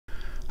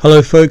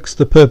Hello folks,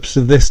 the purpose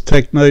of this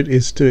tech note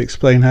is to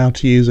explain how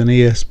to use an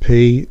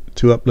ESP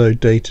to upload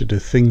data to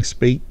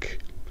Thingspeak.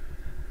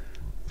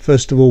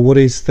 First of all, what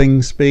is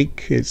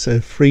Thingspeak? It's a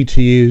free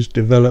to use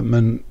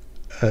development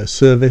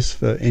service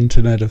for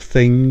Internet of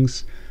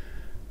Things.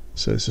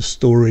 So it's a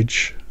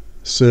storage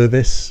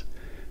service.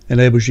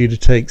 Enables you to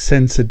take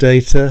sensor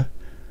data,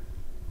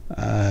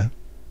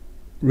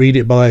 read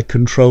it by a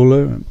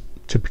controller,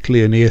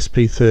 typically an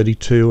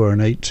ESP32 or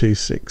an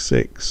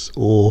 8266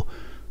 or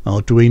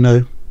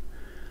Arduino.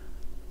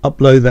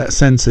 Upload that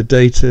sensor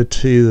data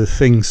to the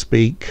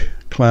Thingspeak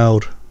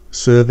cloud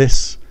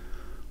service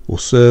or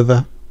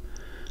server,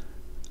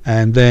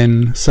 and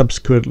then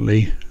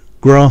subsequently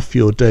graph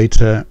your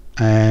data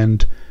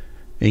and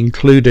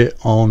include it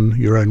on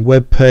your own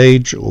web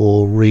page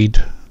or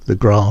read the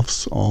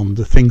graphs on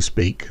the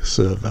Thingspeak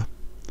server.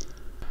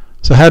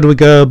 So how do we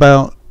go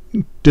about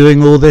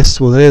doing all this?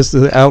 Well, there's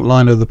the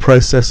outline of the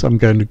process I'm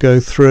going to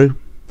go through.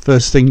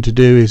 First thing to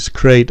do is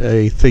create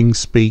a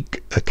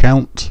Thingspeak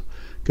account.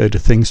 Go to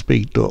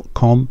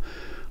thingspeak.com,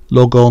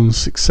 log on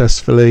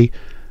successfully,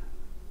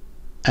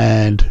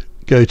 and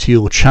go to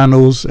your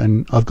channels.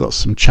 And I've got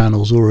some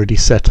channels already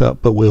set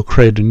up, but we'll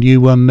create a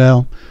new one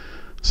now.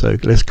 So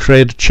let's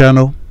create a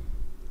channel.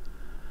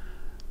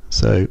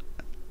 So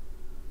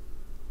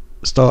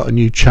start a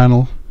new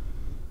channel,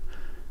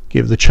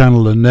 give the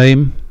channel a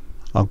name.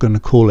 I'm going to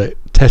call it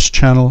test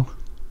channel.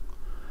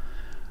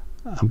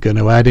 I'm going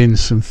to add in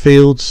some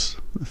fields.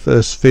 The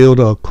first field,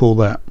 I'll call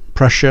that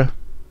pressure.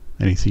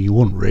 Anything you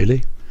want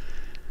really.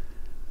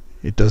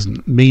 It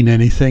doesn't mean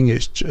anything,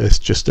 it's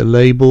just a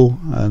label.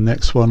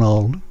 Next one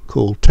I'll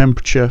call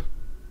temperature.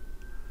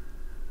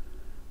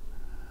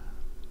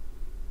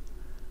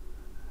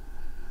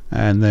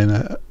 And then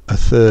a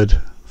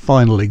third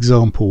final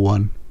example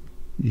one,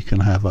 you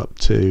can have up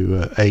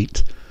to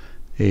 8,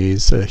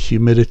 is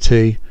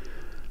humidity,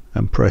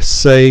 and press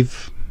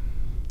save.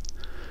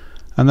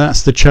 And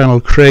that's the channel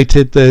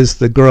created. There's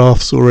the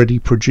graphs already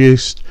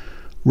produced,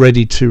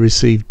 ready to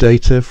receive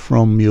data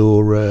from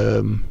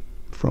your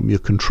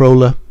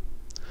controller.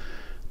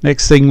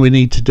 Next thing we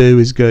need to do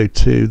is go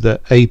to the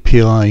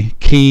API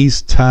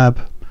keys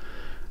tab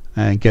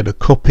and get a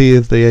copy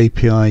of the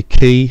API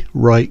key,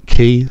 write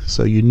key.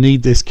 So you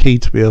need this key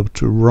to be able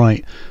to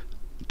write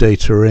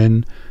data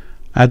in.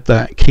 Add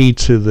that key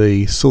to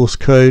the source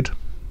code,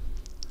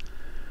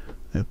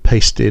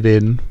 paste it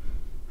in.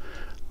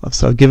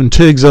 So I've given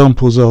 2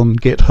 examples on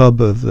Github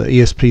of the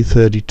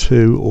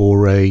ESP32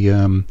 or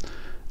a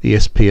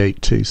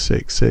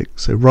ESP8266.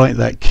 So write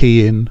that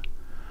key in,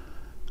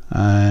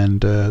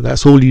 and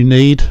that's all you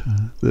need,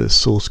 the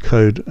source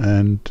code,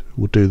 and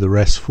we'll do the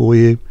rest for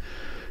you.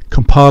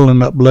 Compile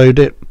and upload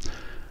it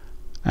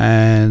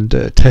and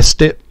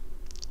test it.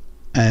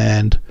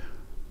 And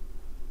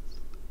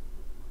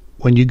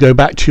when you go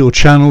back to your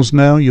channels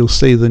now, you'll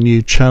see the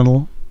new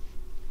channel.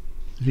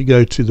 If you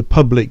go to the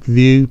public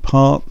view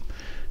part,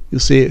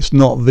 you'll see it's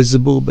not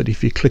visible, but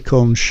if you click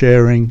on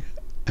sharing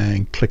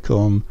and click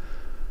on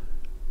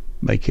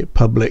make it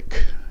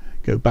public,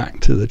 go back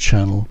to the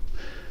channel,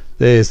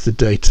 there's the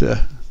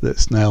data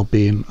that's now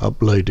being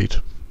uploaded.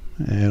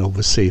 And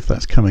obviously if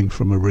that's coming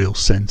from a real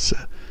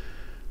sensor,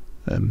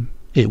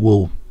 it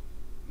will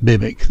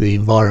mimic the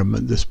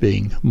environment that's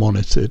being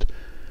monitored.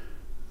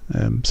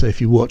 So if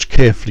you watch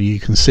carefully,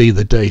 you can see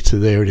the data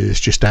there. It is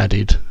just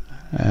added,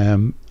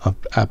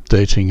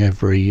 updating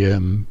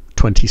every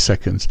 20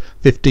 seconds.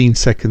 15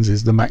 seconds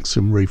is the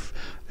maximum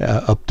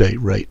update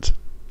rate.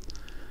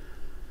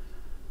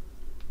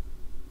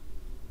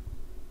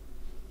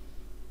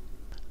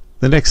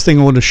 The next thing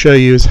I want to show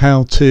you is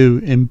how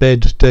to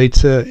embed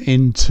data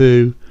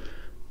into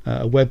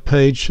a web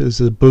page.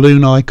 There's a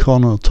balloon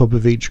icon on top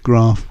of each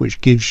graph which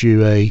gives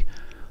you a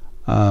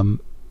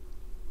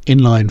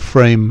inline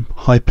frame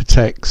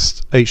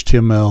hypertext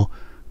HTML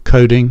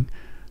coding,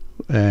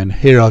 and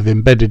here I've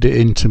embedded it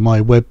into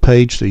my web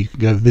page, so you can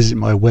go visit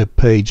my web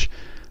page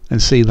and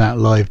see that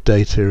live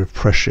data of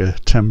pressure,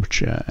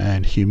 temperature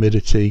and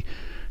humidity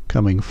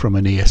coming from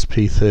an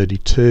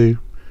ESP32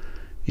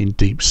 in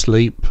deep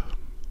sleep.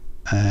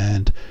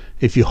 And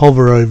if you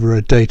hover over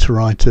a data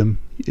item,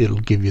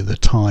 it'll give you the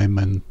time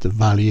and the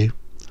value.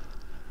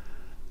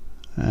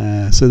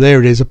 So there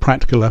it is, a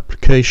practical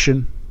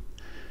application.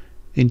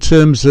 In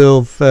terms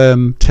of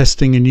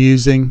testing and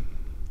using,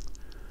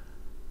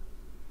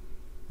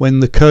 when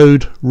the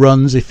code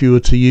runs, if you were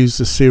to use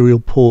the serial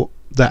port,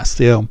 that's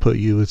the output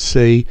you would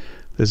see.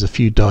 There's a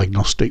few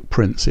diagnostic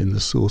prints in the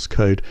source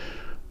code,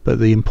 but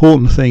the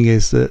important thing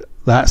is that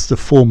that's the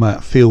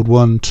format, field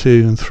 1,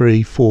 2 and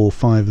 3, 4,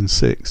 5 and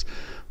 6,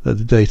 that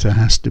the data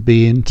has to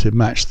be in to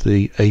match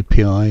the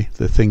API,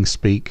 the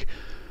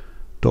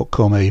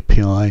Thingspeak.com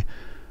API,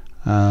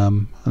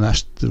 and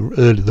that's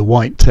the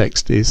white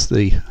text is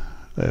the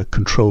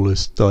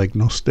controller's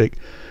diagnostic.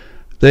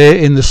 There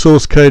in the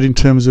source code, in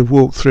terms of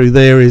walkthrough,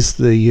 there is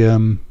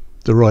the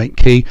right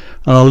key,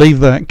 and I'll leave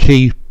that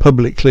key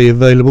publicly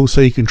available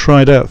so you can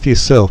try it out for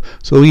yourself.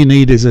 So all you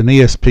need is an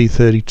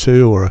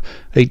ESP32 or a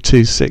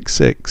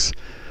 8266,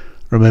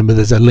 Remember,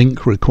 there's a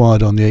link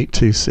required on the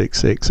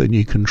 8266, and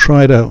you can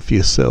try it out for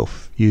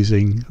yourself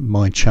using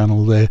my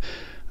channel there,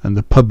 and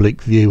the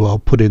public view I'll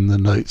put in the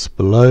notes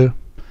below.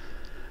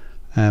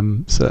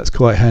 So that's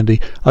quite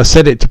handy. I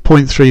set it to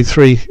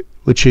 0.33,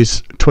 which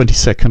is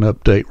 20-second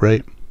update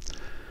rate.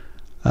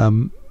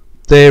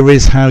 There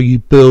is how you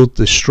build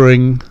the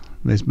string.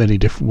 There's many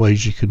different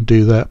ways you can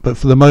do that, but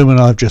for the moment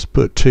I've just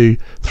put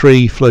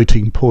 3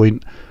 floating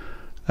point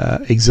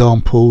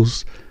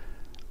examples.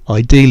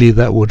 Ideally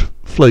that would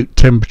float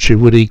temperature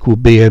would equal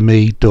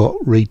BME dot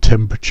read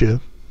temperature.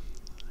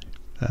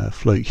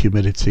 Float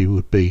humidity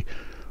would be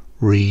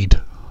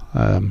read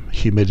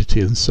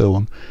humidity, and so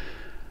on.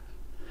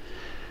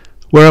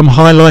 Where I'm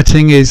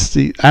highlighting is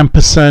the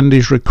ampersand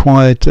is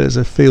required as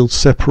a field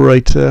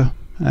separator,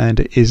 and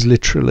it is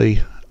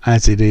literally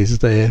as it is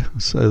there,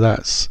 so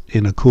that's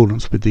in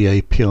accordance with the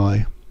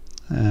API.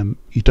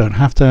 You don't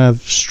have to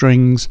have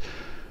strings.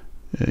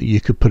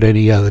 You could put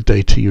any other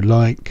data you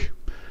like.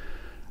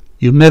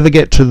 You'll never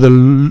get to the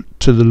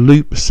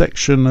loop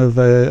section of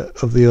the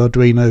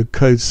Arduino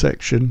code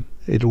section.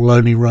 It will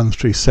only run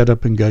through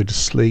setup and go to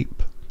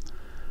sleep.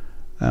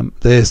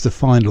 There's the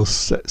final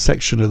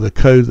section of the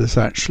code that's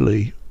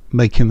actually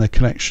making the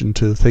connection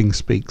to the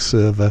Thingspeak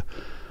server,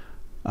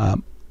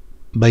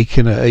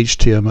 making an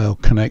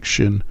HTML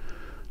connection,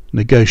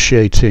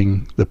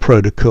 negotiating the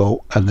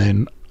protocol, and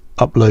then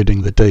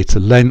uploading the data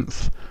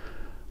length,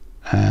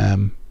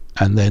 and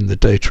then the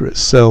data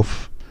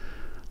itself,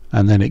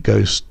 and then it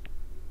goes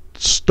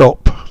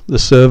stop the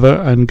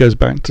server and goes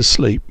back to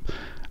sleep.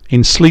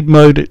 In sleep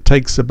mode it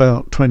takes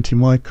about 20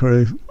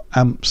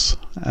 microamps,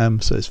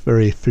 so it's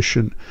very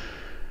efficient.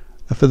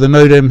 For the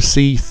Node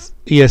MC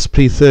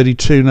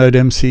ESP32, Node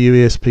MCU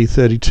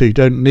ESP32,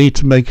 don't need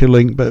to make a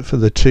link, but for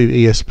the 2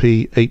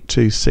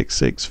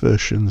 ESP8266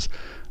 versions,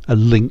 a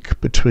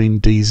link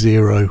between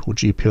D0 or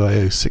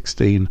GPIO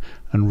 16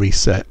 and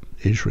reset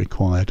is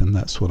required, and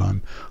that's what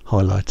I'm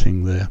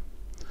highlighting there.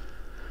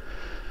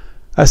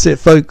 That's it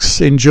folks,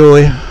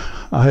 enjoy.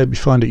 I hope you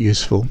find it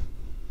useful.